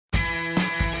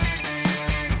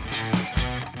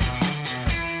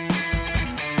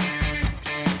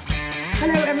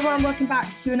everyone, welcome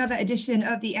back to another edition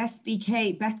of the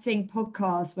SBK betting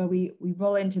podcast, where we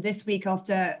roll into this week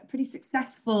after a pretty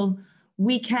successful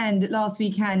weekend last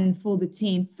weekend for the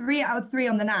team. 3 out of 3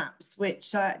 on the naps,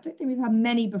 which I don't think we've had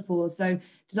many before. So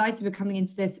delighted we're coming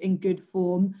into this in good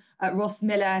form. Ross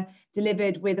Miller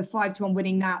delivered with a 5-1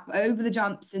 winning nap over the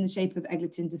jumps in the shape of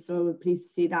Egerton de Sloy. We're pleased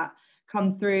to see that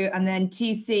come through. And then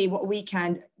TC, what a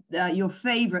weekend. Your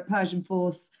favourite Persian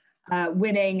Force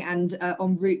winning and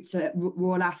en route to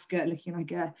Royal Ascot, looking like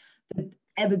the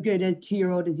ever good a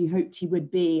 2-year-old as you hoped he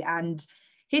would be, and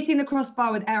hitting the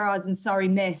crossbar with Eraz and Surrey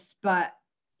missed. But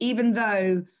even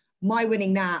though my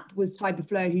winning nap was Tyber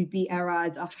Flow, who beat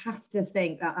Eraz, I have to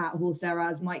think that horse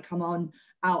Eraz might come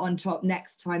out on top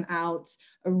next time out.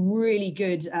 A really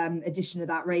good edition of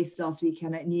that race last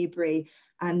weekend at Newbury.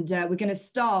 And we're going to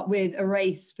start with a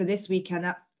race for this weekend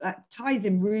that ties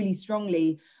in really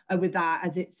strongly with that,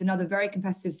 as it's another very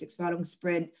competitive 6-furlong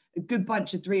sprint, a good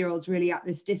bunch of 3-year-olds really at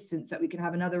this distance, that we can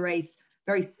have another race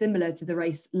very similar to the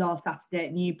race last Saturday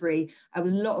at Newbury, with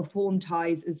a lot of form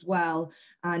ties as well.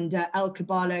 And El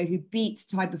Caballo, who beat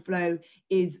Tyber Flow,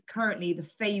 is currently the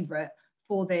favourite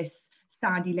for this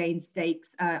Sandy Lane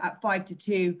Stakes at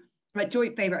 5-2.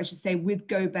 Joint favourite, I should say, with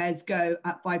Go Bears Go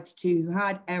at 5-2, who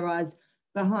had Eraz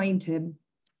behind him.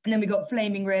 And then we got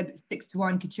Flaming Rib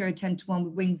 6-1, Couture 10-1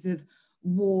 with Wings of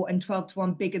War, and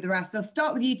 12-1 Bigger the Rest. So I'll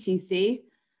start with you, TC,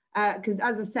 because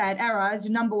as I said, Eraz,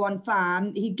 your number one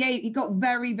fan, he got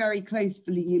very, very close for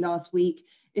you last week.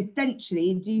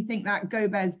 Essentially, do you think that Go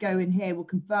Bears Go in here will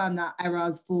confirm that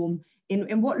Eraz form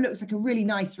in what looks like a really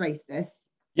nice race this?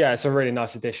 Yeah, it's a really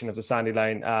nice edition of the Sandy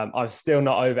Lane. I'm still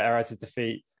not over Eraz's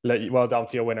defeat. Look, well done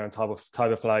for your winner and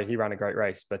Tyber Flow. He ran a great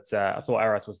race, but I thought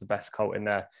Eraz was the best colt in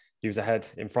there. He was ahead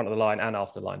in front of the line and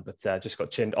after the line, but just got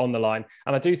chinned on the line.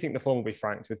 And I do think the form will be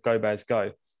franked with Go Bears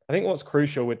Go. I think what's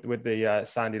crucial with the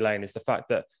Sandy Lane is the fact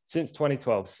that since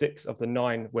 2012, 6 of the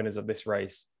 9 winners of this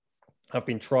race have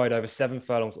been tried over 7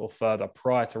 furlongs or further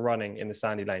prior to running in the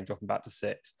Sandy Lane, dropping back to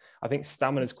 6. I think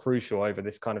stamina is crucial over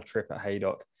this kind of trip at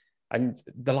Haydock. And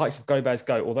the likes of Go Bears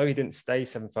Go, although he didn't stay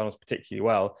 7 furlongs particularly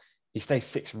well, he stays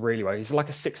 6 really well. He's like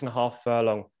a 6.5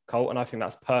 furlong colt, and I think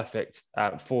that's perfect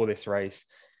for this race.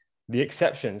 The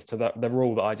exceptions to the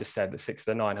rule that I just said, that 6 of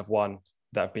the 9 have won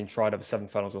that have been tried over 7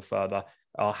 furlongs or further,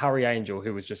 are Harry Angel,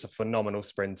 who was just a phenomenal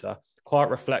sprinter, Quiet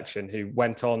Reflection, who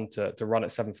went on to run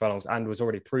at 7 furlongs and was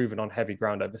already proven on heavy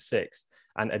ground over 6,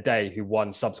 and A Day, who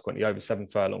won subsequently over 7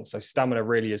 furlongs. So stamina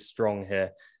really is strong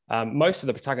here. Most of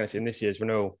the protagonists in this year's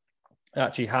renewal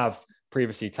actually have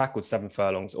previously tackled 7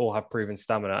 furlongs or have proven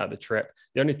stamina at the trip.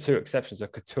 The only 2 exceptions are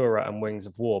Couture and Wings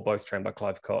of War, both trained by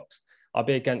Clive Cox. I'll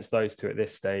be against those 2 at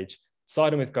this stage.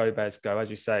 Siding with Go Bears Go, as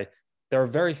you say, there are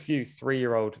very few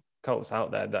 3-year-old colts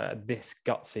out there that are this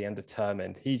gutsy and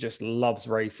determined. He just loves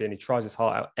racing. He tries his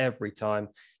heart out every time.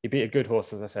 He beat a good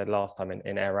horse, as I said last time, in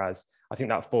Eraz. I think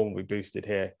that form will be boosted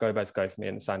here. Go Bears Go for me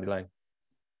in the Sandy Lane.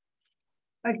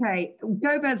 Okay,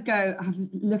 Go Bears Go,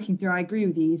 looking through, I agree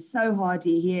with you. He's so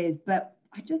hardy, he is. But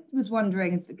I just was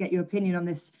wondering, to get your opinion on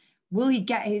this, will he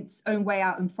get his own way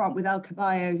out in front with El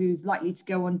Caballo, who's likely to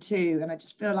go on too? And I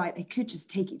just feel like they could just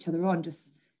take each other on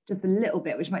just a little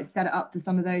bit, which might set it up for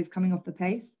some of those coming off the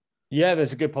pace. Yeah,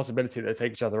 there's a good possibility that they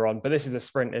take each other on, but this is a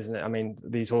sprint, isn't it? I mean,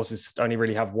 these horses only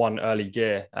really have one early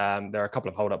gear. There are a couple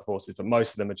of hold-up horses, but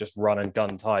most of them are just run and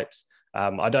gun types.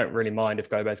 I don't really mind if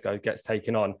Go Bears Go gets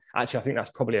taken on. Actually, I think that's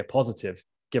probably a positive,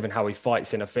 given how he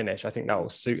fights in a finish. I think that will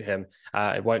suit him.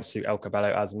 It won't suit El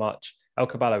Caballo as much. El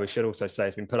Caballo, we should also say,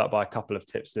 has been put up by a couple of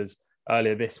tipsters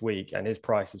earlier this week, and his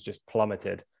price has just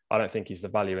plummeted. I don't think he's the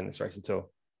value in this race at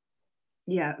all.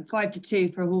 Yeah,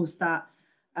 5-2 for a horse that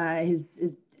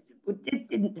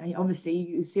didn't, obviously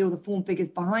you see all the form figures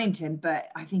behind him, but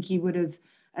I think he would have,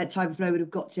 Tyber Flow would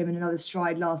have got to him in another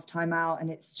stride last time out.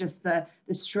 And it's just the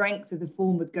strength of the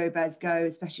form with Go Bears Go,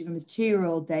 especially from his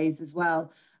 2-year-old days as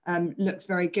well, looks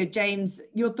very good. James,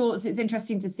 your thoughts? It's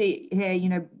interesting to see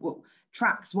here,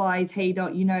 tracks wise,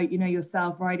 Haydock, you know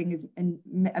yourself, riding in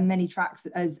many tracks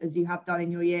as you have done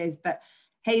in your years, but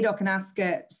Haydock and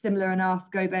Ascot, similar enough.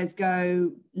 Go Bears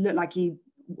Go looked like he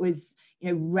was,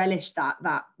 relished that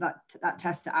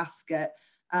test at Ascot.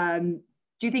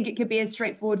 Do you think it could be as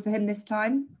straightforward for him this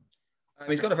time?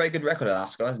 He's got a very good record at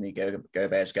Ascot, hasn't he? Go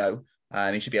Bears Go.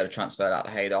 He should be able to transfer that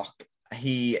to Haydock.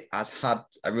 He has had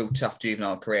a real tough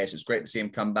juvenile career, so it's great to see him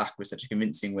come back with such a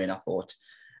convincing win, I thought,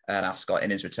 at Ascot in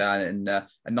his return, and a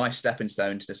nice stepping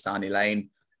stone to the Sandy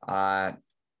Lane.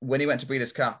 When he went to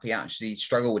Breeders' Cup, he actually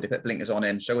struggled to put blinkers on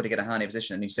him, struggled to get a handy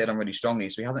position, and he stayed on really strongly.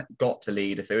 So he hasn't got to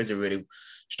lead if there is a really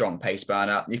strong pace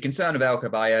burner. You're concerned with El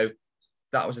Caballo.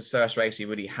 that was his first race he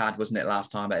really had, wasn't it,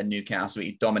 last time at Newcastle?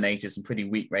 He dominated some pretty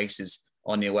weak races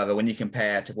on the weather. When you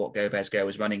compare to what Go Bears Go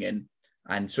was running in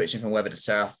and switching from weather to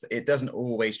turf, it doesn't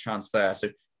always transfer. So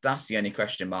that's the only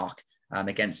question mark.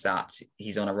 Against that,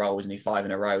 he's on a roll, isn't he? 5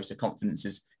 in a row. So confidence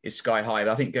is sky high.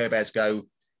 But I think Go Bears Go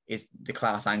is the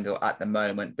class angle at the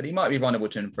moment, but he might be vulnerable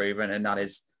to improvement, and that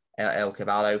is El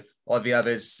Cavallo. All the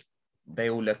others, they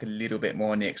all look a little bit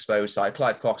more on the exposed side.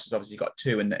 Clive Cox has obviously got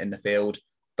 2 in the field,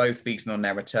 both beaten on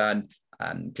their return.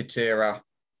 Curragh,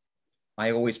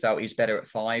 I always felt he's better at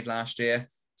 5 last year.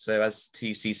 So as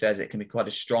TC says, it can be quite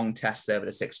a strong test over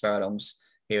the 6 furlongs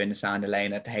here in the Sandy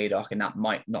Lane at Haydock, and that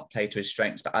might not play to his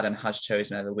strengths, but Adam has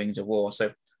chosen over Wings of War.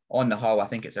 So on the whole, I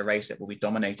think it's a race that will be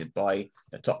dominated by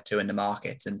the top 2 in the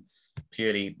market, and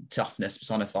purely toughness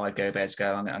personified. Go Bears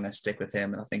Go. I'm going to stick with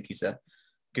him, and I think he's a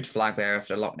good flag bearer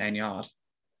for the Lockdown Yard.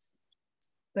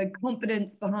 So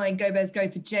confidence behind Go Bears Go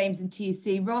for James and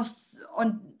TC. Ross,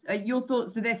 on your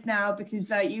thoughts to this now, because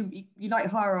you like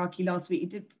Hierarchy last week. You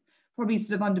did probably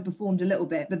sort of underperformed a little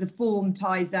bit, but the form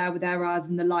ties there with Eras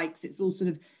and the likes. It's all sort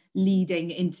of leading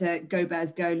into Go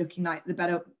Bears Go looking like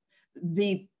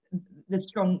the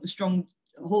strong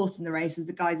horse in the race, as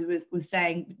the guys was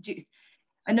saying.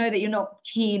 I know that you're not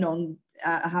keen on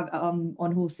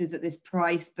horses at this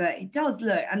price, but it does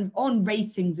look, and on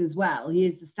ratings as well, he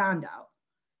is the standout.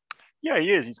 Yeah,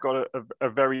 he is. He's got a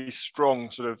very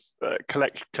strong sort of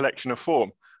collection of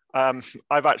form.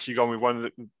 I've actually gone with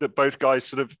one that both guys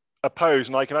sort of oppose,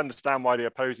 and I can understand why they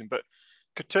oppose him. But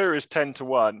Couture is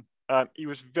 10-1. He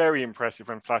was very impressive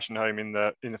when flashing home in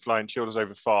the Flying Childers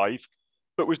over 5,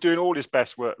 but was doing all his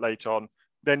best work late on.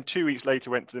 Then 2 weeks later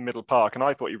went to the Middle Park, and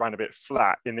I thought he ran a bit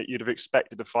flat in that you'd have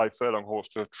expected a 5 furlong horse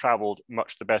to have travelled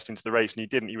much the best into the race, and he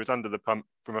didn't. He was under the pump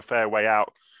from a fair way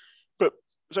out, but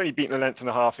was only beaten a length and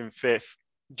a half in 5th,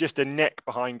 just a neck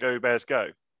behind Go Bears Go.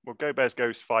 Well, Go Bears Go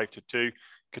is 5-2,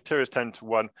 Couture is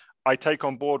 10-1. I take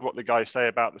on board what the guys say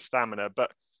about the stamina,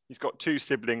 but he's got 2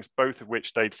 siblings, both of which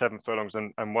stayed 7 furlongs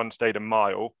and one stayed a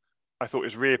mile. I thought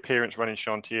his reappearance running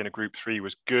Chantilly in a Group 3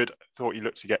 was good. I thought he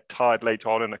looked to get tired late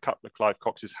on, and a couple of Clive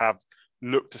Coxes have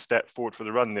looked to step forward for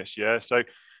the run this year. So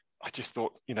I just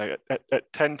thought,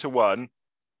 at 10-1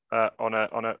 on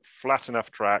a flat enough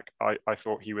track, I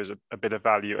thought he was a bit of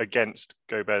value against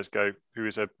Go Bears Go, who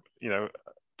is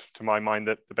to my mind,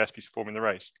 the best piece of form in the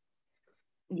race.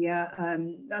 Yeah,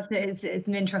 that's it. It's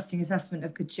an interesting assessment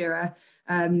of Couture.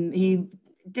 He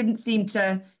didn't seem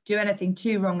to do anything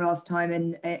too wrong last time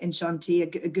in Chantilly.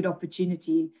 A good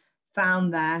opportunity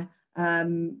found there.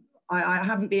 I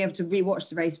haven't been able to rewatch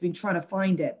the race. I've been trying to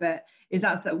find it, but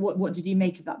what did you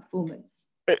make of that performance?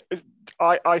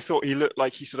 I thought he looked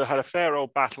like he sort of had a fair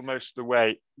old battle most of the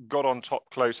way, got on top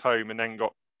close home, and then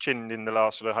got chinned in the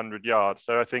last sort of 100 yards.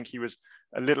 So I think he was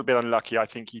a little bit unlucky. I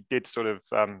think he did sort of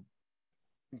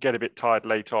get a bit tired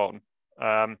late on.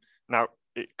 Now,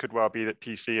 it could well be that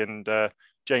TC and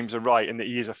James are right in that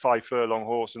he is a 5 furlong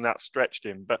horse, and that stretched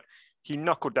him. But he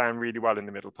knuckled down really well in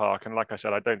the Middle Park. And like I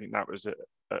said, I don't think that was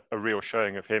a real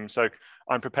showing of him. So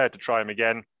I'm prepared to try him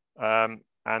again.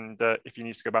 And if he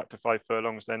needs to go back to 5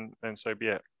 furlongs, then so be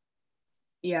it.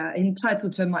 Yeah,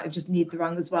 entitled to might have just need the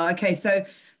rung as well. Okay, so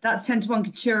that's 10-1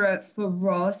 Couture for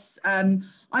Ross. I'm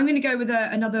going to go with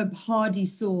another hardy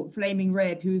sort, Flaming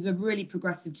Rib, who was a really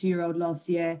progressive 2-year-old last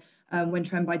year when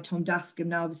trained by Tom Dascombe.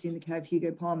 Now, obviously, in the care of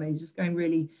Hugo Palmer, he's just going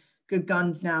really good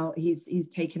guns now. He's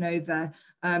taken over.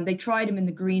 They tried him in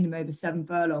the Greenham over 7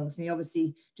 furlongs, and he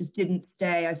obviously just didn't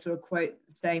stay. I saw a quote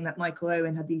saying that Michael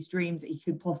Owen had these dreams that he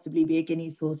could possibly be a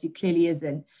Guineas horse. He clearly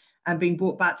isn't. And being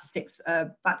brought back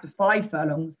to 5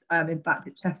 furlongs. In fact,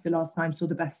 at Chester last time saw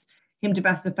him to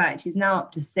best effect. He's now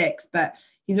up to 6, but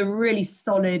he's a really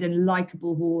solid and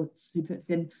likable horse who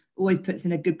always puts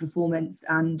in a good performance.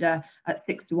 And at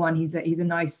 6-1, he's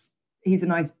a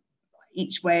nice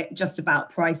each way just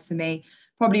about price for me.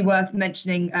 Probably worth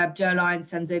mentioning. Joe Lyons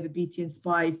sends over Beauty and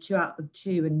Spies 2 out of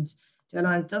 2, and Joe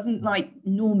Lyons doesn't like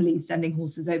normally sending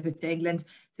horses over to England,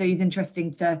 so he's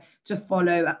interesting to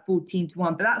follow at 14-1.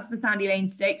 But that's the Sandy Lane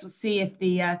Stakes. We'll see if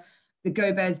the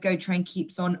Go Bears Go train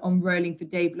keeps on rolling for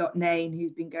Dave Loughnane,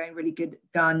 who's been going really good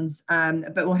guns.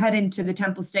 But we'll head into the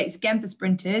Temple Stakes again for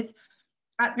sprinters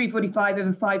at 3:45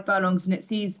 over 5 furlongs, and it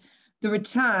sees the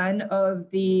return of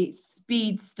the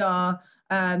Speed Star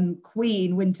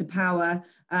Queen Winter Power,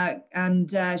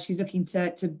 and she's looking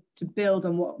to build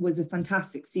on what was a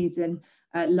fantastic season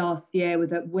last year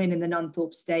with a win in the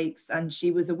Nunthorpe Stakes, and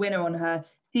she was a winner on her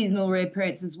seasonal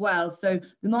reappearance as well. So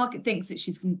the market thinks that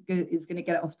is going to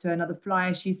get it off to another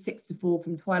flyer. She's 6-4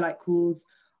 from Twilight Calls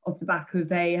off the back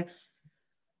of a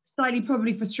slightly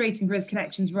probably frustrating for his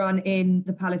connections run in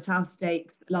the Palace House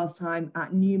Stakes last time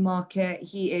at Newmarket.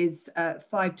 He is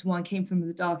 5-1, came from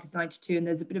the darkest 92, and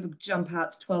there's a bit of a jump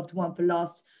out to 12-1 for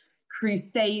Last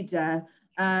Crusader.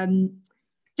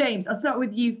 James, I'll start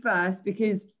with you first,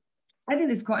 because I think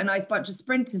there's quite a nice bunch of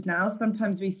sprinters now.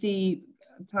 Sometimes we see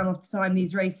time after time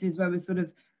these races where we're sort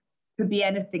of, could be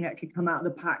anything that could come out of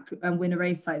the pack and win a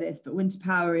race like this. But Winter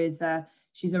Power is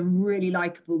she's a really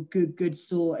likable, good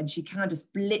sort, and she can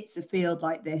just blitz a field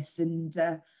like this. And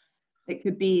it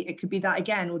could be that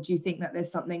again. Or do you think that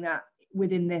there's something that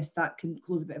within this that can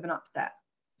cause a bit of an upset?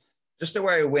 Just the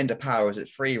way Winter Power is at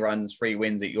 3 runs, 3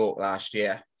 wins at York last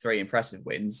year, 3 impressive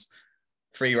wins.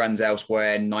 3 runs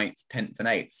elsewhere, 9th, 10th and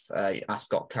 8th,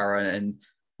 Ascot, Curragh and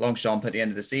Longchamp at the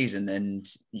end of the season, and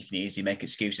you can easily make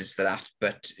excuses for that.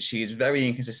 But she's very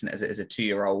inconsistent as a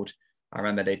 2-year-old. I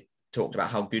remember they talked about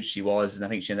how good she was, and I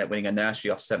think she ended up winning a nursery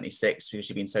off 76 because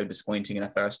she'd been so disappointing in her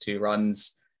first 2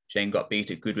 runs. She then got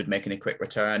beat at Goodwood, making a quick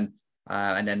return,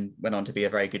 and then went on to be a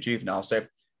very good juvenile. So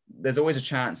there's always a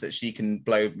chance that she can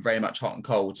blow very much hot and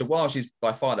cold. So while she's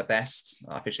by far the best,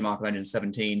 Fisher mark of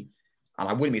 117, and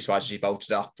I wouldn't be surprised if she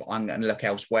bolted up, I'm going to look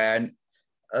elsewhere. And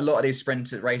a lot of these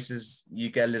sprint races, you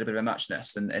get a little bit of a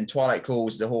muchness. And Twilight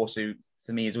Calls is a horse who,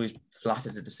 for me, is always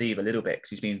flattered to deceive a little bit, because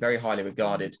he's been very highly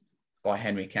regarded by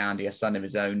Henry Candy, a son of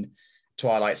his own,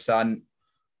 Twilight Son.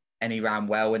 And he ran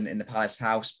well in the Palace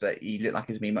House, but he looked like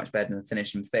he was being much better than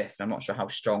finishing 5th. I'm not sure how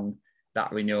strong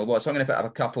that renewal was. So I'm going to put up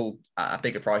a couple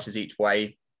bigger prices each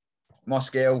way.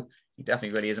 Moskill, he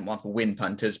definitely really isn't one for win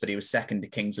punters, but he was 2nd to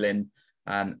Kings Lynn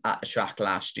at the track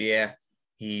last year.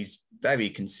 He's very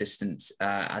consistent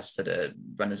as for the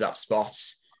runners-up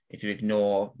spots. If you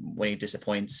ignore when he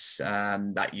disappoints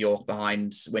that York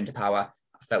behind Winter Power,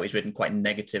 I felt he's ridden quite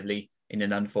negatively in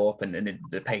an Unthorpe, and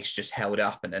the pace just held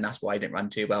up, and that's why he didn't run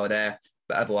too well there.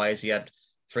 But otherwise, he had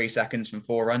 3 seconds from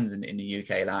 4 runs in the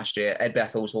UK last year. Ed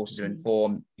Bethel's horses are in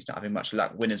form. He's not having much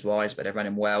luck winners-wise, but they're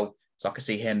running well. So I could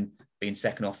see him being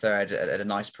 2nd or 3rd at a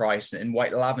nice price. And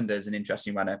White Lavender is an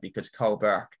interesting runner because Cole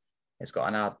Burke has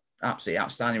got an absolutely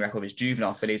outstanding record with his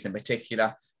juvenile fillies in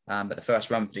particular. But the first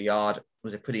run for the yard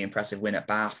was a pretty impressive win at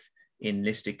Bath in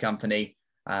listed company.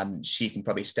 She can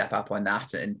probably step up on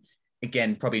that. And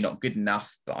again, probably not good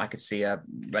enough, but I could see her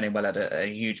running well at a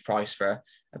huge price for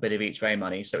a bit of each way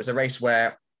money. So it's a race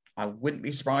where I wouldn't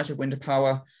be surprised if Winter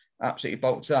Power absolutely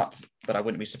bolts up, but I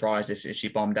wouldn't be surprised if she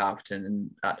bombed out.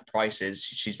 And at the prices,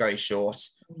 she's very short.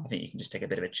 I think you can just take a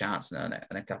bit of a chance and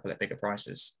a couple of bigger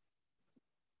prices.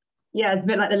 Yeah, it's a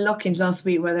bit like the Lockings last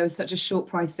week, where there was such a short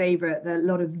price favourite. There are a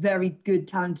lot of very good,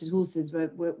 talented horses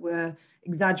were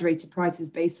exaggerated prices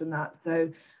based on that. So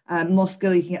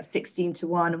Moskill, you can get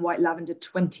 16-1, and White Lavender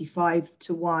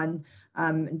 25-1.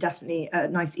 And definitely a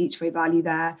nice each way value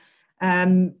there.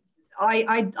 I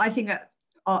think that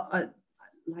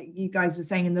like you guys were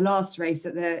saying in the last race,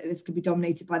 that this could be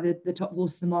dominated by the top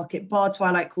horse in the market, bar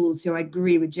Twilight Calls, who I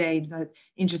agree with James. I'm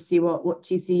interested to see what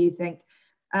TC you think.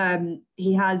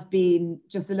 He has been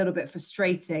just a little bit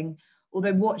frustrating.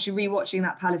 Although rewatching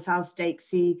that Palace House Stakes,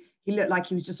 he looked like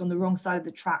he was just on the wrong side of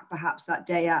the track, perhaps that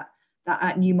day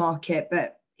at Newmarket.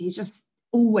 But he just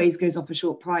always goes off a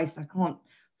short price. I can't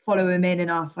follow him in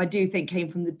enough. I do think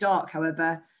Came From the Dark,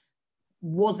 however,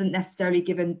 wasn't necessarily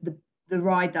given the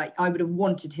ride that I would have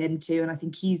wanted him to, and I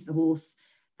think he's the horse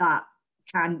that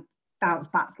can bounce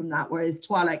back from that. Whereas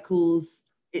Twilight Calls,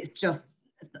 it's just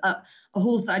a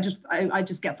horse that I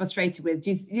just get frustrated with.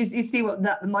 Do you see what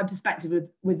my perspective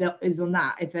with is on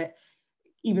that?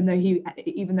 Even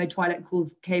though Twilight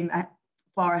Calls came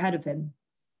far ahead of him.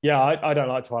 Yeah, I don't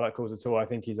like Twilight Calls at all. I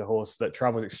think he's a horse that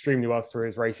travels extremely well through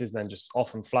his races and then just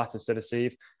often flatters to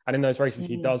deceive. And in those races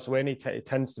he does win, it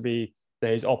tends to be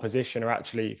that his opposition are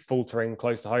actually faltering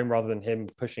close to home rather than him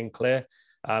pushing clear.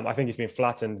 I think he's been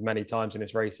flattened many times in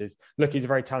his races. Look, he's a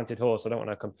very talented horse. I don't want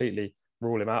to completely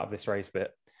rule him out of this race,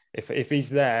 but if he's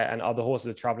there and other horses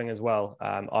are traveling as well,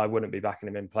 I wouldn't be backing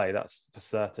him in play. That's for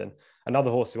certain. Another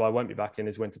horse who I won't be backing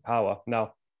is Winter Power.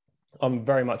 Now, I'm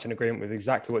very much in agreement with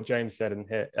exactly what James said in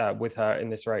here with her in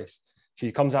this race.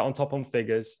 She comes out on top on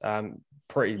figures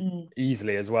pretty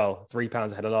easily as well.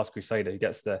 £3 ahead of Last Crusader, who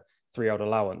gets the 3-year-old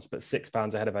allowance, but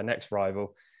 £6 ahead of her next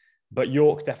rival. But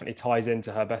York definitely ties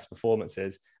into her best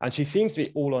performances. And she seems to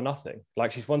be all or nothing.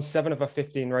 Like, she's won 7 of her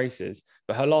 15 races,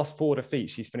 but her last 4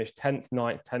 defeats, she's finished 10th,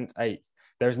 9th, 10th, 8th.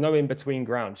 There is no in-between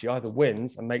ground. She either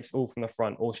wins and makes all from the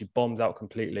front, or she bombs out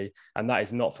completely. And that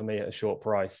is not for me at a short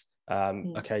price.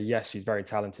 Okay, yes, she's very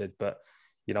talented, but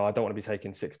I don't want to be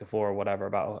taking 6-4 or whatever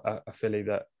about a filly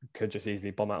that could just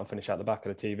easily bomb out and finish out the back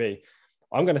of the TV.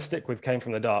 I'm going to stick with Came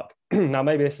From the Dark. Now,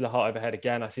 maybe this is a heart overhead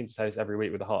again. I seem to say this every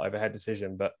week with a heart overhead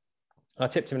decision, but I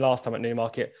tipped him last time at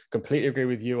Newmarket. Completely agree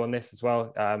with you on this as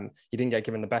well. He didn't get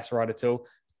given the best ride at all.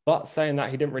 But saying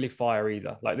that, he didn't really fire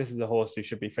either. Like, this is a horse who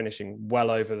should be finishing well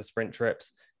over the sprint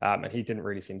trips, and he didn't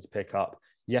really seem to pick up.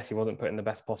 Yes, he wasn't put in the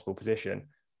best possible position,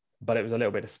 but it was a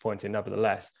little bit disappointing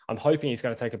nevertheless. I'm hoping he's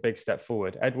going to take a big step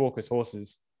forward. Ed Walker's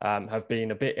horses have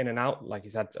been a bit in and out. Like,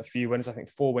 he's had a few winners, I think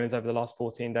 4 winners over the last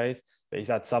 14 days, but he's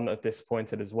had some that have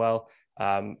disappointed as well.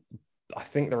 I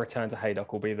think the return to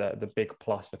Haydock will be the big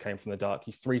plus for Came From the Dark.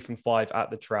 He's 3 from 5 at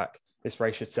the track. This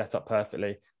race should set up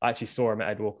perfectly. I actually saw him at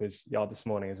Ed Walker's yard this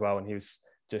morning as well, and he was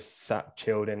just sat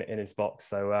chilled in his box.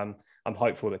 So I'm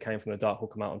hopeful that Came From the Dark will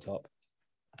come out on top.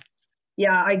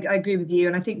 Yeah, I agree with you.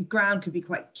 And I think ground could be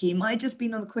quite key. Might have just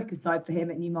been on the quicker side for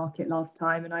him at Newmarket last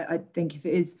time. And I think if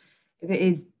it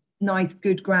is nice,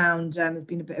 good ground, there's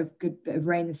been a bit of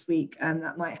rain this week, and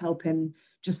that might help him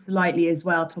just slightly as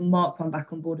well. Tom Marquand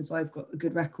back on board as well. He's got a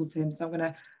good record for him. So I'm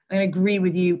gonna agree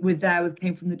with you with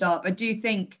Came From the Dark. I do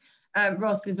think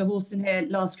Ross is a horse in here,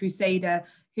 Last Crusader,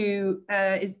 who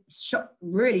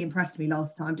really impressed me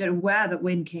last time. Don't know where that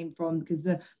win came from, because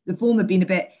the form had been a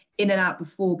bit in and out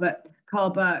before, but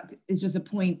Carl Burke is just a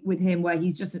point with him where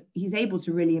he's able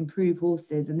to really improve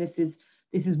horses, and this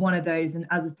is one of those. And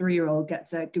as a 3-year-old,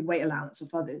 gets a good weight allowance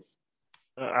off others.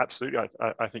 Absolutely,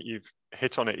 I think you've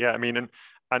hit on it. Yeah, I mean,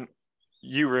 and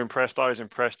you were impressed, I was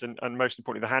impressed, and most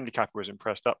importantly, the handicapper was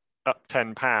impressed. Up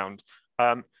 £10.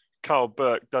 Carl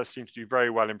Burke does seem to do very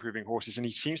well improving horses, and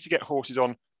he seems to get horses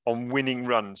on winning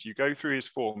runs. You go through his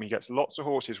form, he gets lots of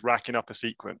horses racking up a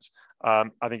sequence. I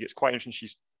think it's quite interesting.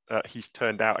 He's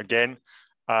turned out again.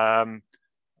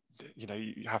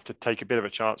 You have to take a bit of a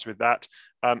chance with that,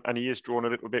 and he is drawn a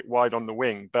little bit wide on the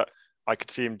wing, but I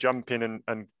could see him jump in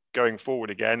and going forward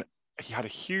again. He had a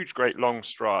huge, great long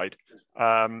stride.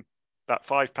 That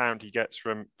 £5 he gets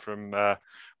from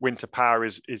Winter Power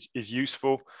is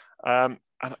useful. And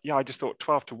yeah, I just thought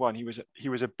 12 to 1. He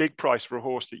was a big price for a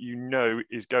horse that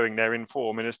is going there in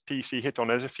form. And as TC hit on,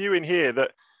 there's a few in here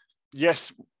that,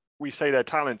 yes, we say they're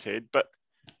talented, but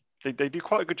they do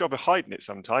quite a good job of hiding it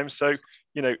sometimes. So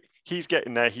he's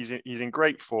getting there. He's in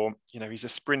great form. He's a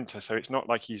sprinter, so it's not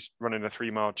like he's running a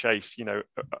 3-mile chase.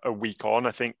 A week on.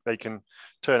 I think they can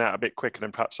turn out a bit quicker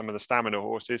than perhaps some of the stamina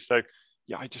horses. So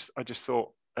yeah, I just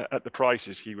thought at the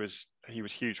prices he was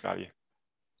huge value.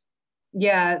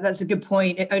 Yeah, that's a good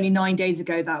point. Only 9 days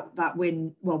ago that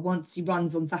win. Well, once he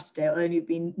runs on Saturday, it'll only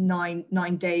been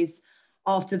nine days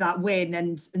after that win.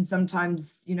 And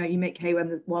sometimes you make hay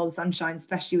while the sun shines,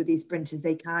 especially with these sprinters.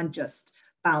 They can just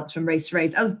bounce from race to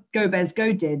race, as Go Bears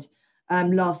Go did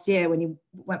last year when he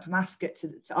went from Ascot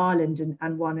to Ireland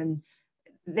and won. And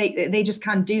they just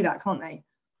can do that, can't they?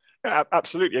 Yeah,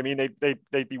 absolutely. I mean,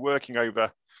 they'd be working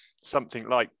over something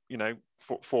like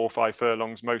 4 or 5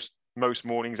 furlongs most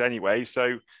mornings anyway.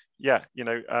 So yeah,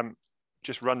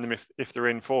 just run them if they're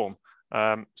in form.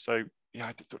 So yeah,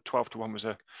 I thought 12 to 1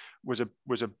 was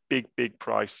a big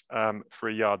price for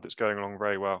a yard that's going along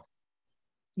very well.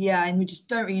 Yeah, and we just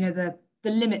don't really know the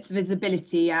limits of his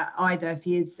ability either. If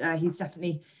he's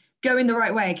definitely going the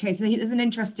right way. Okay, so there's an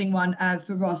interesting one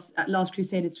for Ross at Last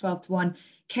Crusade. It's 12 to 1.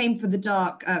 Came For the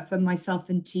Dark for myself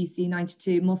and TC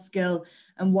 92. Mossgill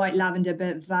and White Lavender,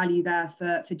 bit of value there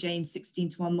for James, 16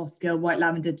 to 1. Mossgill, White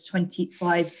Lavender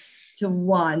 25 to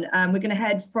 1. We're going to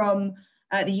head from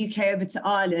the UK over to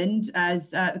Ireland as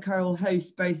the Curragh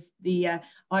host both the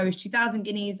Irish 2,000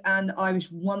 guineas and the Irish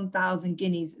 1,000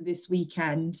 guineas this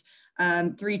weekend.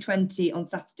 3:20 on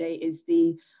Saturday is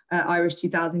the Irish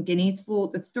 2,000 guineas for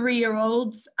the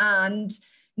 3-year-olds, and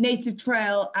Native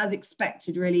Trail, as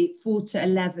expected, really 4 to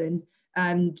 11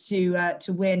 to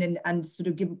win and sort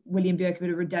of give William Björk a bit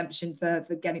of redemption for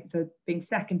being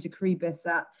second to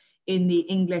Curragh in the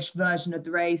English version of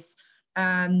the race.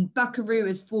 Buckaroo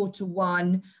is 4 to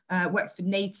 1. Wexford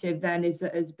Native then is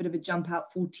a bit of a jump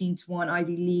out, 14 to 1.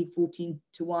 Ivy League 14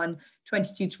 to 1,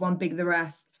 22 to 1. Big the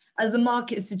rest. As the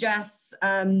market suggests,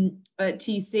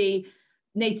 TC,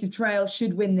 Native Trail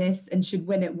should win this and should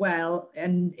win it well.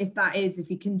 And if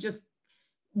he can just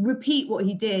repeat what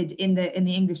he did in the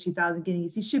English 2,000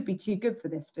 guineas, he should be too good for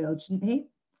this field, shouldn't he?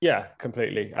 Yeah,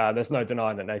 completely. There's no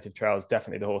denying that Native Trail is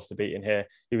definitely the horse to beat in here.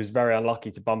 He was very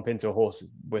unlucky to bump into a horse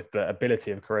with the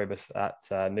ability of Curragh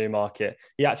at Newmarket.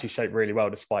 He actually shaped really well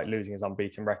despite losing his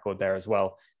unbeaten record there as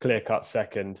well. Clear-cut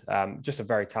second. Just a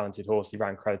very talented horse. He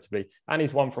ran creditably. And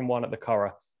he's 1 from 1 at the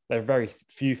Curragh. There are very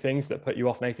few things that put you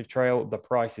off Native Trail. The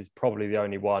price is probably the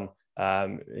only one.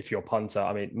 If you're a punter,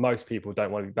 I mean, most people don't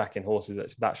want to be backing horses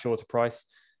at that short a price.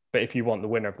 But if you want the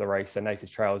winner of the race, then Native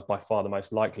Trail is by far the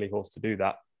most likely horse to do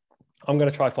that. I'm going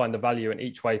to try find the value in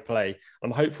each way play.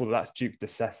 I'm hopeful that that's Duke de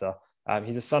Sessa.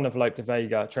 He's a son of Lope de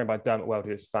Vega, trained by Dermot Weld,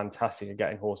 who is fantastic at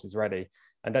getting horses ready.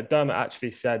 And that Dermot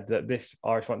actually said that this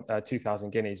Irish 2,000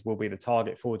 guineas will be the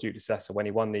target for Duke de Sessa when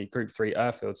he won the Group 3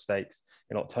 Earfield Stakes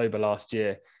in October last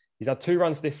year. He's had 2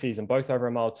 runs this season, both over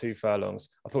a mile, 2 furlongs.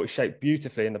 I thought he shaped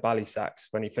beautifully in the Ballysacks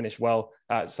when he finished well.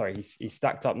 He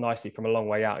stacked up nicely from a long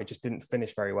way out. He just didn't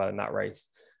finish very well in that race.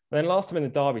 And then last time in the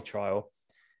Derby trial,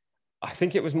 I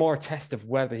think it was more a test of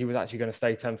whether he was actually going to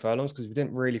stay 10 furlongs, because we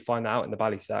didn't really find that out in the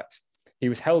Ballysacks. He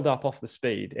was held up off the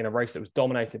speed in a race that was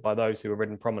dominated by those who were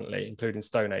ridden prominently, including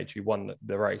Stone Age, who won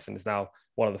the race and is now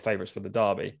one of the favourites for the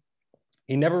Derby.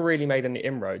 He never really made any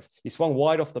inroads. He swung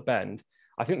wide off the bend.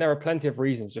 I think there are plenty of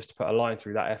reasons just to put a line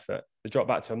through that effort. The drop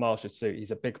back to a mile should suit.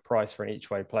 He's a big price for an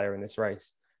each-way player in this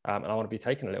race. And I want to be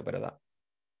taking a little bit of that.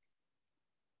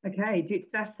 Okay, Duke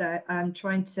Sessa,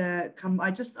 trying to come.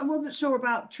 I wasn't sure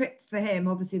about trip for him.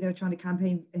 Obviously, they were trying to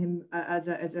campaign him as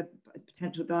a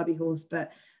potential Derby horse,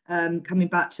 but coming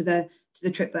back to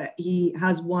the trip that he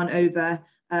has won over,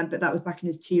 but that was back in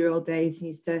his 2-year-old days. He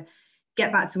needs to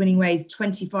get back to winning ways,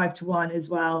 25-1 as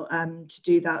well to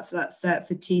do that. So that's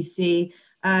for TC.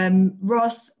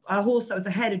 Ross, a horse that was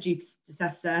ahead of Duke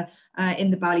Sessa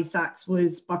in the Ballysacks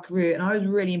was Buckaroo, and I was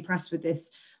really impressed with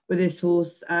this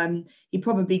horse. He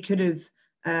probably could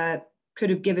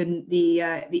have given the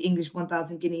English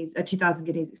 1,000 guineas, 2,000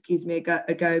 guineas, excuse me,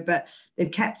 a go, but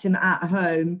they've kept him at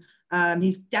home.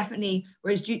 He's definitely,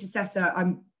 whereas Duke de Sessa,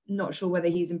 I'm not sure whether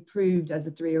he's improved as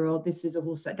a 3-year-old. This is a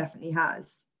horse that definitely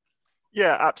has.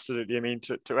 Yeah, absolutely. I mean,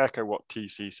 to echo what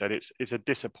TC said, it's a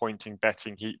disappointing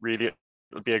betting heat, really.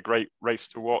 It'll be a great race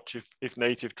to watch if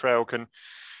Native Trail can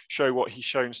show what he's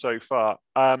shown so far.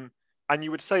 And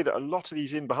you would say that a lot of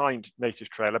these in behind Native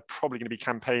Trail are probably going to be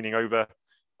campaigning over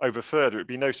further. It'd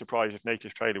be no surprise if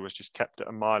Native Trailer was just kept at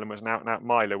a mile and was an out-and-out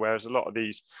miler, whereas a lot of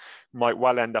these might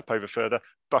well end up over further.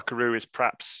 Buckaroo is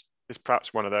perhaps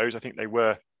one of those. I think they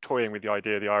were toying with the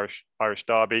idea of the Irish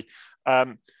Derby.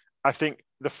 I think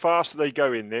the faster they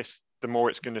go in this, the more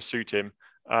it's going to suit him,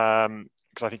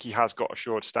 because I think he has got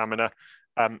assured stamina.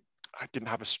 I didn't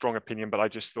have a strong opinion, but I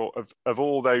just thought of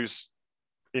all those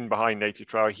in behind Native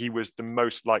Trail, he was the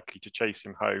most likely to chase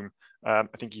him home. I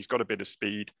think he's got a bit of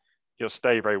speed. He'll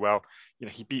stay very well. You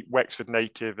know, he beat Wexford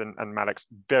Native and Malix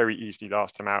very easily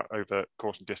last time out over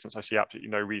course and distance. I see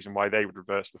absolutely no reason why they would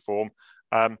reverse the form.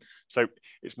 So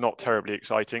it's not terribly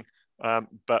exciting.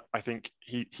 But I think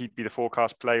he'd be the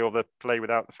forecast play or the play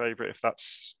without the favourite if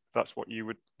that's what you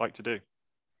would like to do.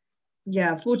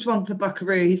 Yeah, 41 for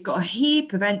Buckaroo. He's got a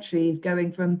heap of entries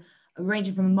going from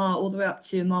ranging from a mile all the way up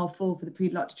to a mile 4 for the Prix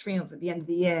de l'Arc de Triomphe at the end of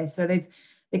the year. So they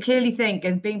clearly think,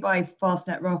 and being by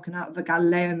Fastnet Rock and out of a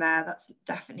Galileo mare, that's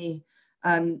definitely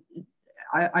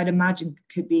I'd imagine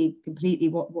could be completely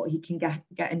what he can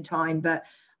get in time. But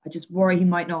I just worry he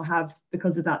might not have,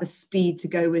 because of that, the speed to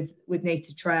go with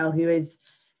Native Trail, who is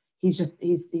he's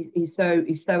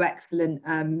so excellent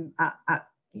at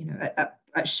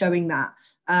showing that.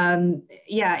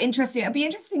 Yeah, interesting. It'd be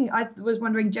interesting. I was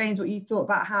wondering, James, what you thought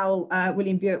about how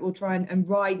William Buick will try and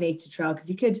ride Native Trail, because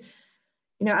he could,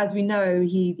 as we know,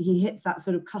 he hits that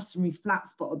sort of customary flat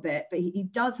spot a bit, but he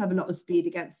does have a lot of speed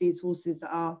against these horses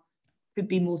that could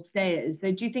be more stayers.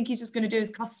 So do you think he's just going to do his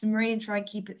customary and try and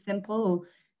keep it simple, or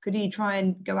could he try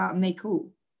and go out and make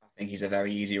all? I think he's a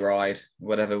very easy ride.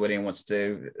 Whatever William wants to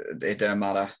do, it don't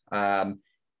matter.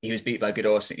 He was beat by a good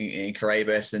horse in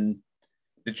Curragh, and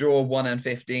the draw 1 and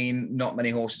 15, not many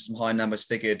horses from high numbers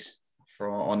figured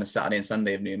on the Saturday and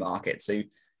Sunday of Newmarket. So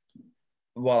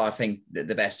while I think that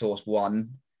the best horse won,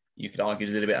 you could argue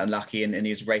he was a little bit unlucky, and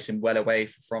he was racing well away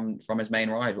from his main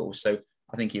rivals. So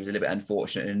I think he was a little bit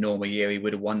unfortunate. In a normal year, he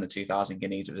would have won the 2,000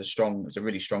 guineas. It was a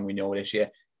really strong renewal this year.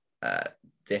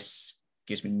 This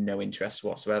gives me no interest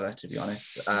whatsoever, to be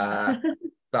honest.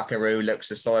 Buckaroo looks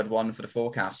a solid one for the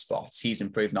forecast spots. He's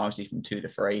improved nicely from 2 to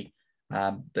 3.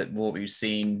 But what we've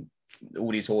seen,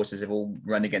 all these horses have all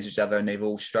run against each other and they've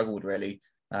all struggled, really.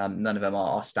 None of them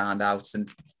are standouts. And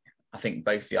I think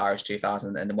both the Irish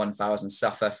 2000 and the 1000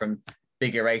 suffer from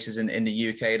bigger races in the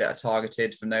UK that are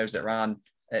targeted from those that ran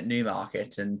at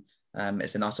Newmarket. And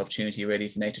it's a nice opportunity, really,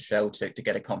 for Native Trail to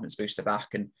get a confidence booster back.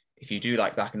 And if you do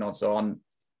like backing odds on,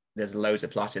 there's loads of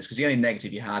pluses, because the only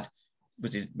negative you had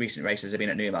was his recent races have been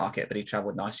at Newmarket, but he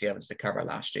travelled nicely over to Curragh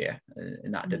last year,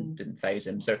 and that didn't faze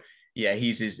him. So yeah,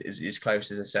 he's as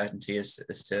close as a certainty as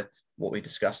to what we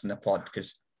discussed in the pod,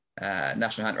 because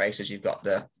National Hunt races, you've got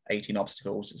the 18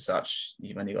 obstacles and such,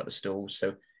 you've only got the stalls.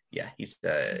 So yeah, he's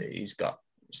got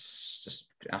just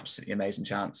absolutely amazing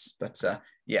chance. But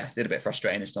yeah, a little bit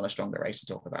frustrating. It's not a stronger race to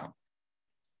talk about.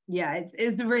 Yeah,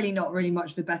 it's really not really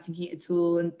much for betting heat at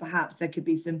all, and perhaps there could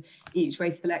be some each way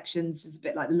selections, just a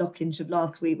bit like the lock-in of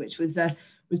last week, which was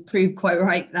proved quite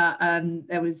right that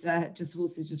there was just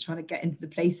horses just trying to get into the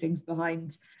placings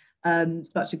behind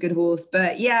such a good horse.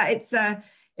 But yeah,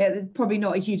 there's probably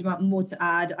not a huge amount more to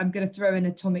add. I'm going to throw in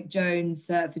Atomic Jones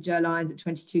for Joe Lyons at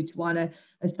 22-1,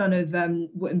 a son of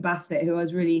Wootton Bassett, who I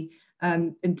was really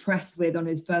impressed with on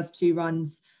his first two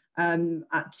runs.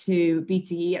 At 2,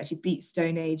 he actually beat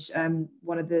Stone Age,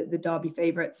 one of the Derby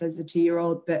favourites as a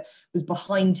 2-year-old, but was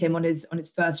behind him on his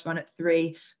first run at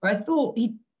 3, where I thought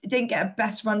he didn't get a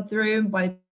best run through, and by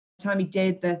the time he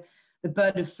did, the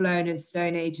bird had flown as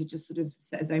Stone Age had just sort of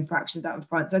set his own fractions out in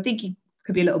front. So I think he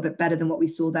could be a little bit better than what we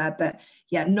saw there, but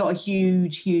yeah, not a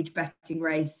huge betting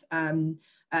race for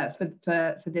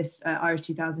this Irish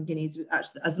 2000 Guineas,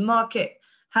 actually, as the market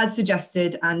had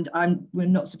suggested, and we're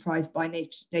not surprised by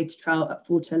Data Trail at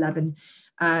 4-11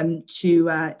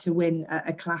 to win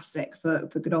a classic for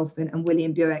Godolphin and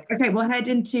William Buick. Okay, we'll head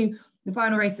into the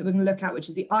final race that we're going to look at, which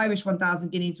is the Irish 1000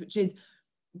 Guineas, which is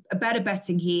a better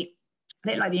betting heat, a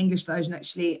bit like the English version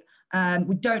actually.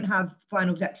 We don't have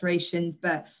final declarations,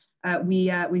 but we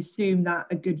assume that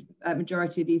a good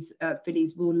majority of these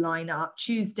fillies will line up.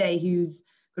 Tuesday, who's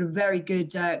got a very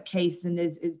good case and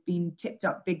is being tipped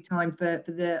up big time for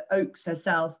the Oaks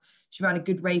herself. She ran a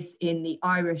good race in the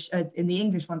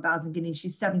English 1000 Guineas.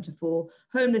 She's 7-4.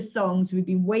 Homeless Songs, we've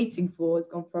been waiting for, has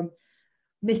gone from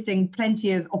missing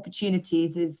plenty of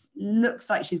opportunities. Looks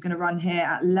like she's going to run here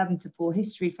at 11-4.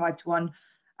 History 5-1.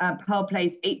 Pearl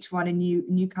Plays 8-1.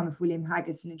 A newcomer for William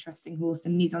Haggis, an interesting horse,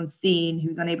 and Mise en Scene, who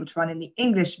was unable to run in the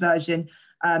English version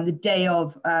the day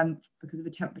of because of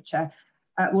the temperature.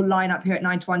 Will line up here at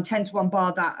 9-1, 10-1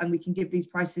 bar that, and we can give these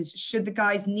prices should the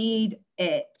guys need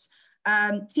it.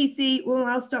 TC, well,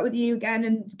 I'll start with you again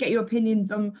and get your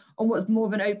opinions on what's more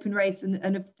of an open race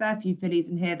and a fair few fillies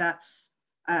in here that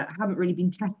haven't really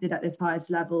been tested at this highest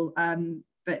level.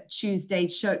 But Tuesday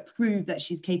proved that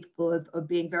she's capable of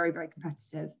being very, very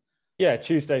competitive. Yeah,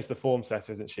 Tuesday's the form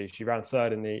setter, isn't she? She ran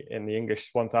third in the English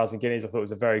 1000 Guineas. I thought it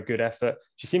was a very good effort.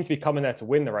 She seemed to be coming there to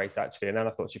win the race, actually. And then I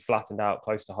thought she flattened out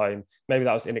close to home. Maybe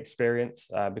that was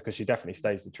inexperience because she definitely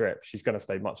stays the trip. She's going to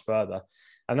stay much further.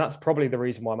 And that's probably the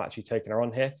reason why I'm actually taking her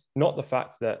on here. Not the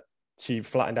fact that she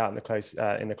flattened out in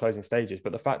the closing stages,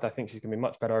 but the fact that I think she's going to be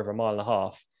much better over a mile and a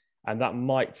half. And that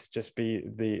might just be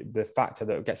the factor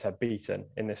that gets her beaten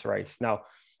in this race. Now,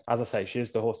 as I say, she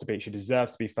is the horse to beat. She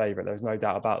deserves to be favourite. There's no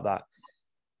doubt about that.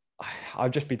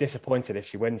 I'd just be disappointed if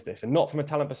she wins this. And not from a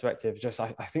talent perspective, just I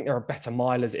think there are better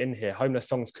milers in here. Homeless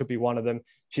Songs could be one of them.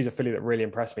 She's a filly that really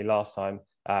impressed me last time.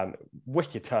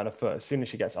 Wicked turn of foot. As soon as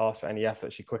she gets asked for any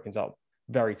effort, she quickens up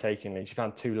very takingly. She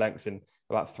found 2 lengths in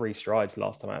about 3 strides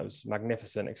last time. It was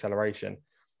magnificent acceleration.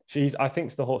 I think,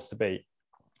 it's the horse to beat.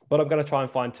 But I'm going to try and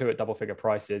find 2 at double figure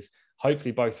prices.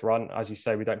 Hopefully both run. As you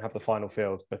say, we don't have the final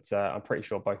field, but I'm pretty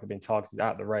sure both have been targeted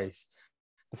at the race.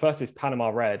 The first is Panama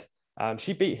Red.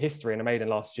 She beat History in a maiden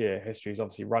last year. History is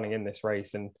obviously running in this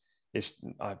race and is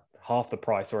half the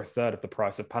price or a third of the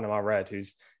price of Panama Red,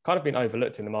 who's kind of been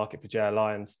overlooked in the market for J.L.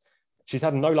 Lyons. She's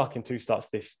had no luck in 2 starts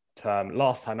this term.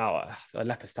 Last time out at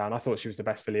Leopardstown, I thought she was the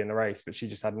best filly in the race, but she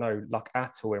just had no luck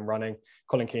at all in running.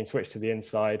 Colin Keane switched to the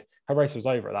inside. Her race was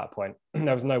over at that point.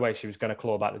 There was no way she was going to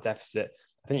claw back the deficit.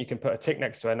 I think you can put a tick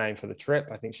next to her name for the trip.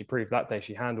 I think she proved that day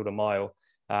she handled a mile,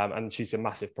 and she's a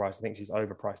massive price. I think she's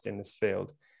overpriced in this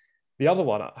field. The other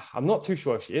one, I'm not too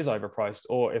sure if she is overpriced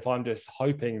or if I'm just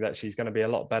hoping that she's going to be a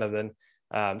lot better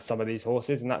than some of these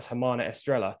horses, and that's Hermana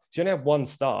Estrella. She only had 1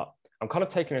 start. I'm kind of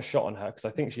taking a shot on her because I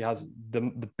think she has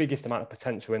the biggest amount of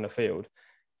potential in the field.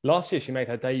 Last year, she made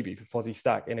her debut for Fozzie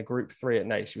Stack in a Group 3 at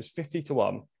Naas. She was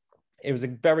 50-1. It was a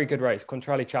very good race.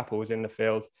 Contrali Chapel was in the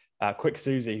field. Quick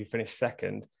Susie, who finished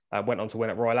second, went on to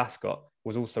win at Royal Ascot,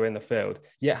 was also in the field.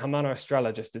 Yet Hermana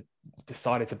Estrella just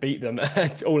decided to beat them.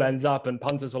 It all ends up, and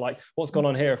punters were like, what's gone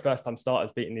on here? First-time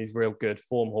starters beating these real good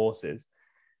form horses.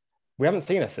 We haven't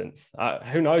seen her since.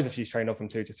 Who knows if she's trained on from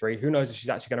 2 to 3? Who knows if she's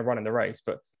actually going to run in the race?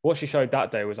 But what she showed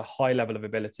that day was a high level of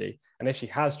ability. And if she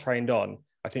has trained on,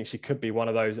 I think she could be one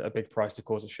of those at a big price to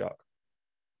cause a shock.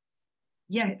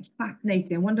 Yeah, it's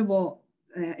fascinating. I wonder what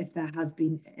if there has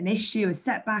been an issue, a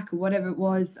setback, or whatever it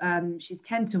was. She's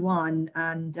 10-1,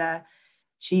 and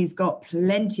she's got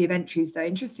plenty of entries. Though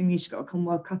interestingly, she's got a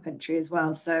Commonwealth Cup entry as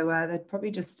well. So they're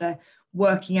probably just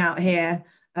working out here,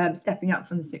 stepping up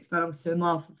from the 6 furlongs to a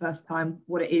mile for the first time,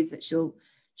 what it is that she'll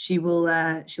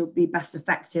be best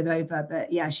effective over.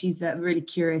 But yeah, she's a really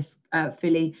curious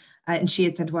filly, and she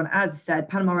is 10-1. As I said,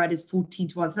 Panama Red is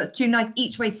 14-1. So that's 2 nice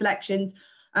each way selections.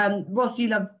 Ross, you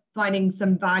love finding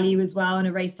some value as well in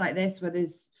a race like this, where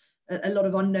there's a lot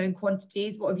of unknown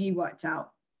quantities. What have you worked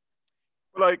out?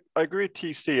 Well, I agree with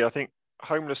TC. I think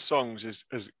Homeless Songs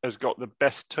has got the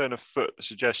best turn of foot that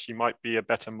suggests she might be a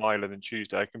better miler than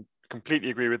Tuesday. I can completely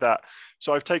agree with that.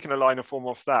 So I've taken a line of form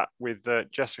off that with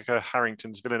Jessica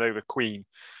Harrington's Villanova Queen.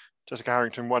 Jessica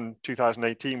Harrington won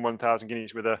 2018 1,000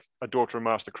 guineas with a daughter of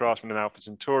Master Craftsman and Alpha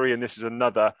Centauri, and this is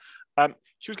another.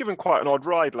 She was given quite an odd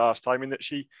ride last time in that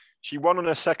she won on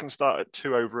her second start at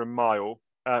 2 over a mile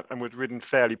and was ridden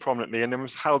fairly prominently, and then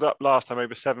was held up last time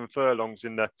over 7 furlongs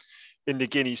in the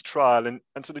Guineas trial, and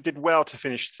sort of did well to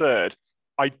finish third.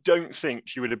 I don't think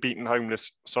she would have beaten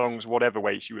Homeless Songs whatever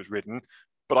way she was ridden,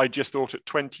 but I just thought at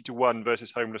 20-1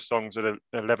 versus Homeless Songs at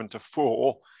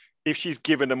 11-4, if she's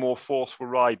given a more forceful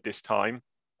ride this time,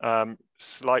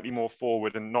 slightly more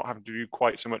forward and not having to do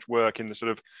quite so much work in the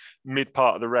sort of mid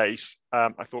part of the race, I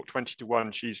thought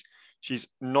 20-1, she's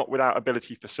not without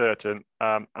ability for certain,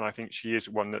 and I think she is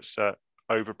one that's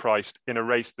overpriced in a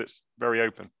race that's very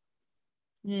open.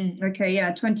 Okay,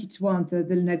 yeah, 20-1 for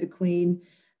Villanova Queen.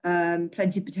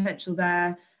 Plenty of potential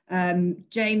there.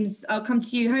 James, I'll come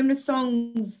to you. Homeless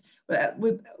Songs,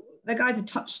 the guys have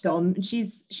touched on. She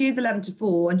is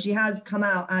 11-4, and she has come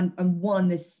out and won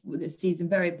this season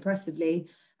very impressively,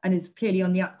 and is clearly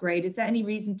on the upgrade. Is there any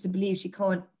reason to believe she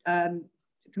can't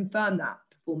confirm that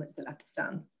performance at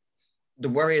Leopardstown? The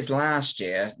worry is last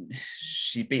year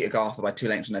she beat Agartha by 2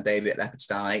 lengths on her debut at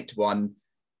Leopardstown, 8-1.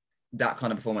 That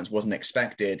kind of performance wasn't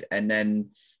expected, and then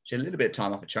she had a little bit of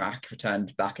time off the track,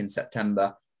 returned back in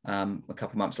September, a couple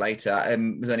of months later,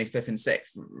 and was only 5th and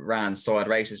 6th, ran solid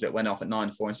races, but went off at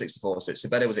 9-4 and 6-4, so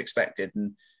better was expected.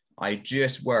 And I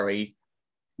just worry,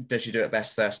 does she do it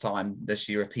best first time? Does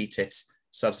she repeat it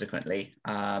subsequently?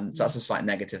 So that's a slight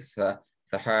negative for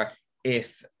her.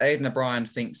 If Aidan O'Brien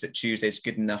thinks that Tuesday's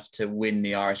good enough to win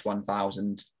the Irish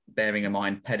 1000, bearing in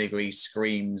mind pedigree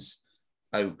screams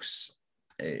Oaks,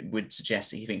 it would suggest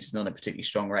that he thinks it's not a particularly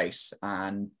strong race,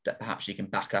 and that perhaps she can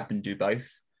back up and do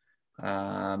both.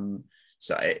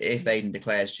 So if Aidan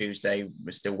declares Tuesday,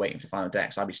 we're still waiting for final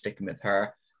decks, I'd be sticking with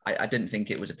her. I didn't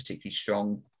think it was a particularly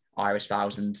strong Irish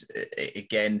 1000.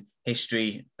 Again,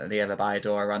 history, the other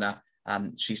Bayadora runner,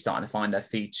 she's starting to find her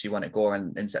feet. She won at Gore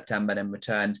in September, then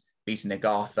returned, beating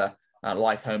Agartha,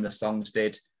 like Homeless Songs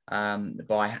did,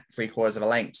 by 3/4 of a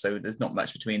length. So there's not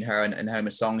much between her and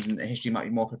Homeless Songs, and history might be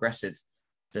more progressive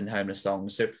than Homeless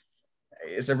Songs. So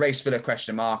it's a race full of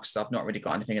question marks. I've not really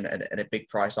got anything at a big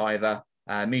price either.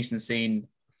 Mise en Scene,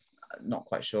 not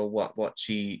quite sure what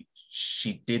she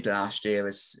did last year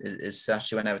as such.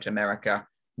 She went over to America,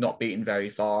 not beaten very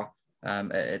far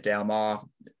at Del Mar,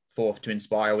 4th to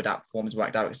Inspire. With that performance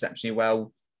worked out exceptionally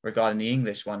well regarding the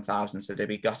English 1000, so they'd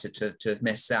be gutted to have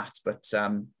missed that. But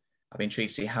I've been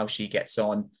intrigued to see how she gets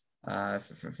on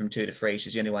from 2 to 3.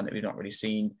 She's the only one that we've not really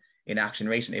seen in action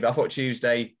recently. But I thought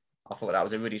Tuesday, that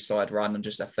was a really solid run and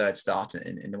just a third start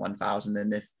in the 1000.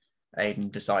 And if Aidan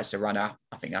decides to run her,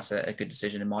 I think that's a good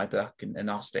decision in my book, and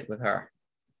I'll stick with her.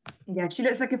 Yeah, she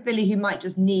looks like a filly who might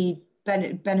just need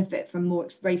benefit from more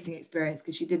racing experience,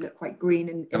 because she did look quite green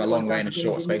in a long way in a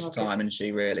short space of time, and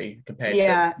she really, compared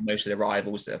to most of the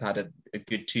rivals that have had a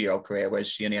good 2-year-old career, whereas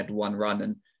she only had one run,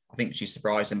 and I think she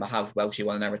surprised them by how well she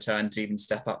won in her return to even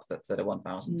step up for the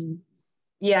 1000.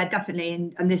 Yeah,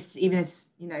 definitely, and this, even if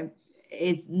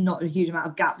is not a huge amount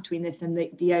of gap between this and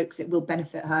the Oaks, it will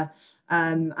benefit her.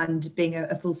 And being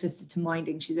a full sister to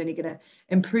Minding, she's only going to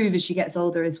improve as she gets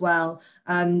older as well.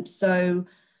 So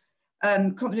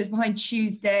confidence behind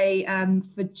Tuesday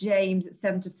for James at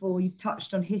 7-4. You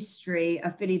touched on History, a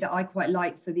filly that I quite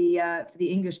like for the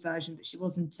English version, but she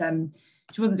wasn't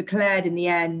declared in the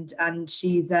end, and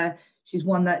she's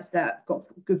one that's got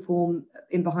good form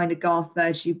in behind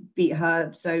Agartha. She beat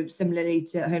her so similarly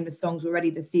to Homeless Songs already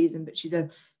this season, but she's a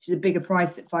bigger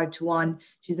price at 5-1.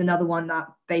 She's another one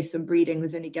that, based on breeding,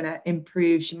 was only going to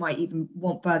improve. She might even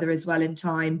want further as well in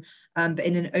time, but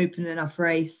in an open enough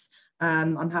race,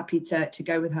 I'm happy to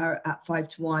go with her at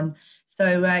 5-1.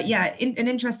 So an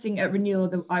interesting renewal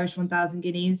of the Irish 1000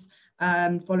 guineas,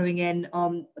 following in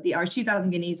on the Irish 2000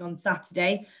 guineas on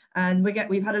Saturday. And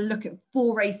we've had a look at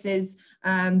 4 races,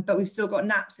 but we've still got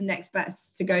naps and next bets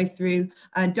to go through.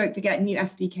 And don't forget, new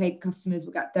SBK customers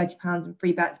will get £30 in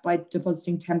free bets by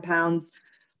depositing £10.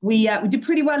 We did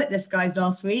pretty well at this, guys,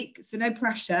 last week, so no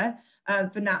pressure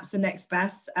for naps and next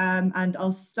bets. And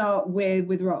I'll start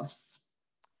with Ross.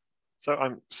 So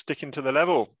I'm sticking to the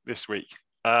level this week.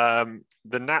 The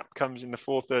nap comes in the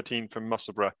 4:13 from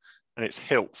Musselburgh, and it's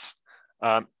Hilts.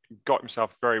 Got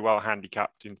himself very well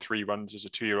handicapped in 3 runs as a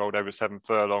 2-year-old over 7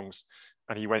 furlongs,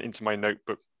 and he went into my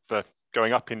notebook for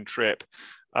going up in trip.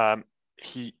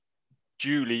 He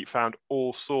Julie found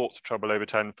all sorts of trouble over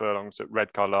 10 furlongs at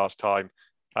Redcar last time.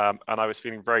 And I was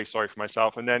feeling very sorry for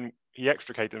myself. And then he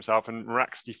extricated himself and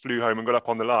miraculously flew home and got up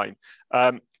on the line.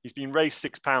 He's been raised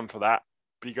 £6 for that,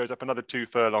 but he goes up another 2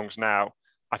 furlongs now.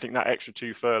 I think that extra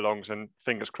 2 furlongs and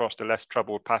fingers crossed a less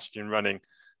troubled passage in running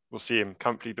will see him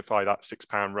comfortably defy that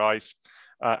 £6 rise.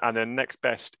 And then next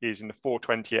best is in the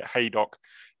 420 at Haydock.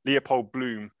 Leopold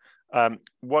Bloom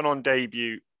won on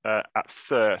debut at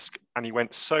Thirsk, and he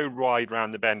went so wide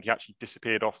round the bend, he actually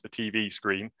disappeared off the TV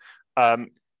screen.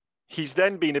 He's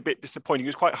then been a bit disappointing. He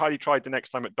was quite highly tried the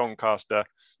next time at Doncaster,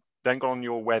 then gone on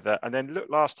your weather, and then looked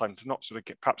last time to not sort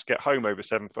of perhaps get home over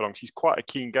 7 furlongs. He's quite a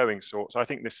keen going sort, so I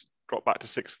think this drop back to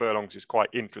 6 furlongs is quite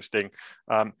interesting.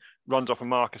 Runs off a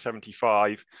marker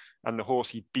 75, and the horse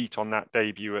he beat on that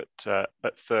debut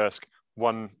at Thirsk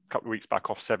won a couple of weeks back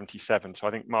off 77. So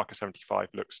I think marker 75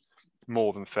 looks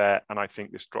more than fair, and I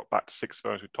think this drop back to 6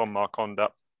 furlongs with Tom Marconda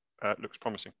looks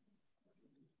promising.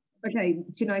 Okay,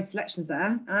 2 nice selections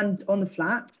there, and on the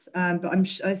flat. But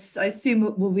I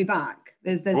assume we'll be back.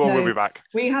 We'll be back.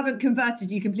 We haven't converted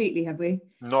you completely, have we?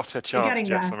 Not a chance,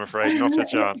 Jess, I'm afraid. Not a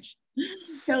chance.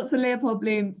 Hiltz and Leopold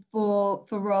Bloom for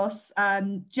Ross.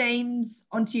 James,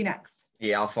 on to you next.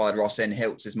 Yeah, I'll fire Ross in.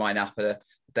 Hiltz is my nap of the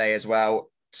day as well.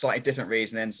 Slightly different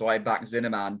reasoning, so I back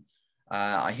Zinnerman.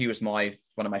 He was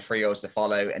one of my 3-year-olds to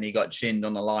follow, and he got chinned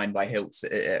on the line by Hiltz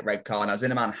at Redcar. Now,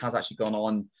 Zinnerman has actually gone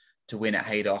on to win at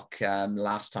Haydock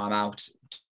last time out,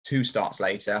 2 starts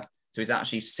later. So he's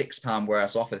actually £6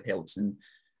 worse off of Hiltz. And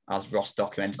as Ross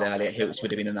documented earlier, Hiltz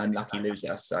would have been an unlucky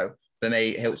loser. So for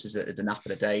me, Hiltz is the nap of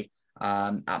the day.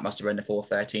 Must have run the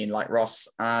 4:13 like Ross.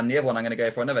 And the other one, I'm going to go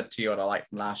for another 2-year-old I like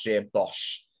from last year,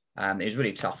 Bosch. It was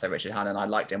really tough there, Richard Hannon. I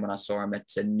liked him when I saw him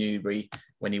at Newbury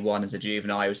when he won as a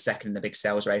juvenile. He was second in the big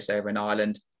sales race over in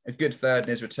Ireland. A good third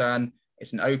in his return.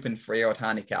 It's an open 3-year-old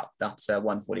handicap. That's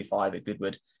 145 at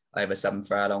Goodwood over 7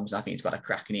 furlongs. I think he's got a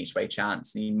cracking each way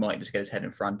chance, and he might just get his head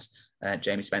in front.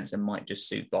 Jamie Spencer might just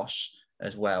suit Bosch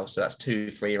as well. So that's 2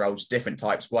 3-year-olds, different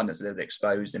types. One that's a little bit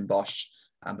exposed in Bosch,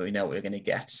 but we know what we're going to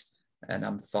get. And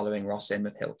I'm following Ross in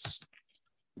with Hiltz.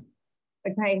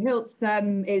 Okay, Hiltz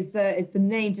is the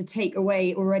name to take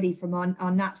away already from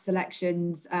our nap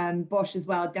selections. Bosch as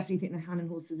well. Definitely think the Hannon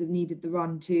horses have needed the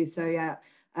run too. So yeah,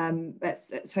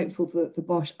 let's hopeful for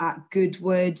Bosch at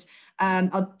Goodwood.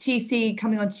 TC,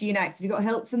 coming on to you next. Have you got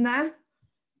Hiltz in there?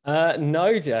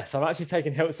 No, Jess. I'm actually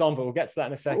taking Hiltz on, but we'll get to that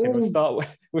in a second. Ooh.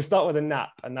 We'll start with a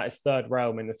nap, and that is Third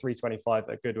Realm in the 325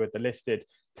 at Goodwood, the listed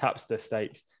Tapster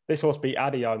Stakes. This horse beat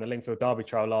Adio in the Lingfield Derby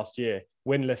Trail last year,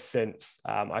 winless since.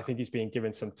 I think he's been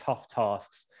given some tough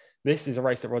tasks. This is a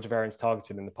race that Roger Varian's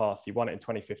targeted in the past. He won it in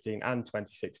 2015 and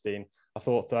 2016. I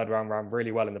thought Third Realm ran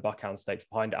really well in the Buckhound Stakes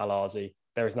behind Al Arzi.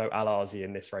 There is no Al Arzi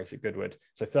in this race at Goodwood.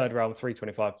 So Third Realm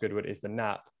 325 Goodwood is the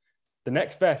nap. The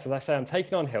next best, as I say, I'm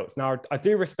taking on Hiltz. Now, I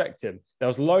do respect him. There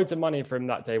was loads of money for him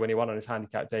that day when he won on his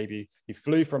handicap debut. He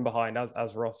flew from behind,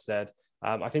 as Ross said.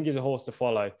 I think he's a horse to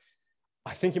follow.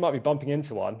 I think he might be bumping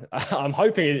into one. I'm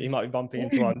hoping he might be bumping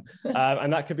into one.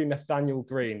 And that could be Nathaniel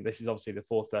Green. This is obviously the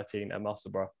 4:13 at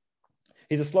Musselburgh.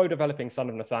 He's a slow developing son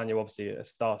of Nathaniel, obviously a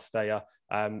star stayer.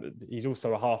 He's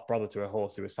also a half brother to a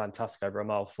horse who was fantastic over a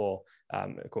mile 4, a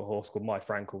horse called My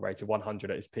Frankel, rated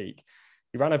 100 at his peak.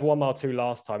 He ran over 1 mile 2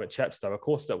 last time at Chepstow, a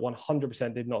course that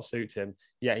 100% did not suit him,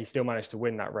 yet he still managed to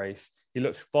win that race. He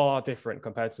looked far different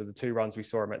compared to the 2 runs we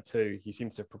saw him at 2. He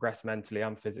seems to have progressed mentally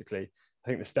and physically. I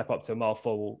think the step up to a mile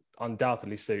 4 will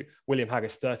undoubtedly suit. William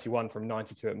Haggas, 31 from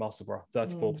 92 at Musselburgh,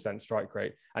 34% strike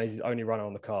rate, and he's his only runner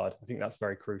on the card. I think that's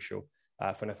very crucial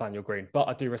for Nathaniel Green, but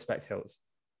I do respect Hiltz.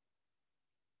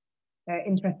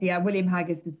 Interesting. Yeah, William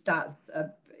Haggas' stats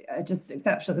are just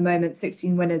exceptional at the moment.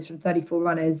 16 winners from 34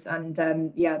 runners, and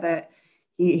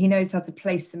he knows how to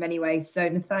place them anyway. So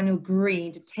Nathaniel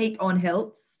Green to take on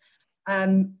Hiltz.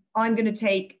 I'm going to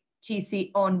take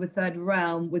TC on with Third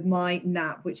Realm with my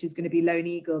nap, which is going to be Lone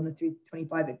Eagle in the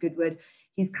 325 at Goodwood.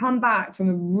 He's come back from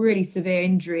a really severe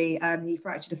injury. He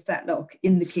fractured a fetlock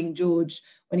in the King George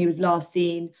when he was last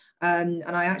seen. And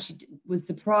I actually was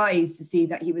surprised to see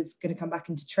that he was going to come back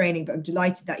into training, but I'm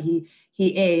delighted that he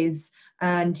is.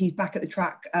 And he's back at the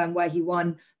track where he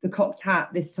won the Cocked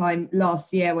Hat this time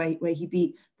last year, where he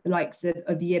beat the likes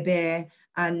of Yabir.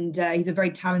 And he's a very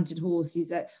talented horse.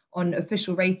 He's on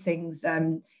official ratings.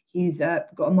 He's got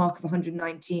a mark of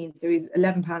 119, so he's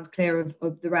 £11 clear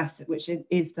of the rest, which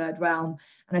is Third Realm.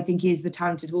 And I think he is the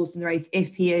talented horse in the race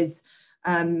if he is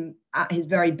at his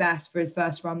very best for his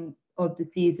first run of the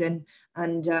season.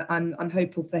 And I'm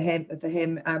hopeful for him,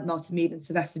 Martin Mead and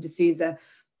Sylvester de Souza.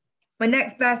 My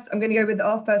next best, I'm going to go with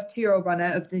our first 2-year-old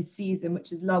runner of the season,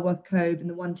 which is Larworth Cove in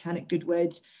the 110 at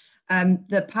Goodwood.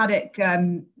 The paddock,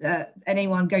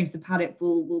 anyone going to the paddock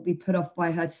will be put off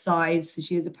by her size. So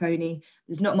she is a pony.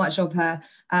 There's not much of her,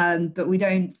 but we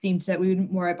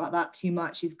wouldn't worry about that too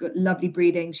much. She's got lovely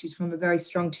breeding. She's from a very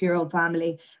strong 2-year-old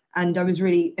family. And I was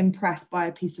really impressed by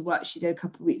a piece of work she did a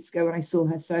couple of weeks ago when I saw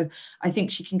her. So I think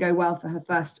she can go well for her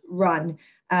first run.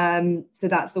 So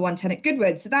that's the 110 at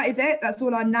Goodwood. So that is it. That's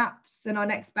all our naps and our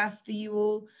next best for you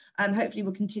all. Hopefully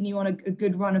we'll continue on a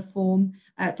good run of form.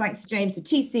 Thanks to James, to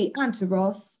TC and to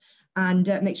Ross. And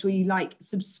make sure you like,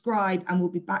 subscribe, and we'll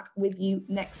be back with you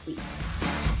next week.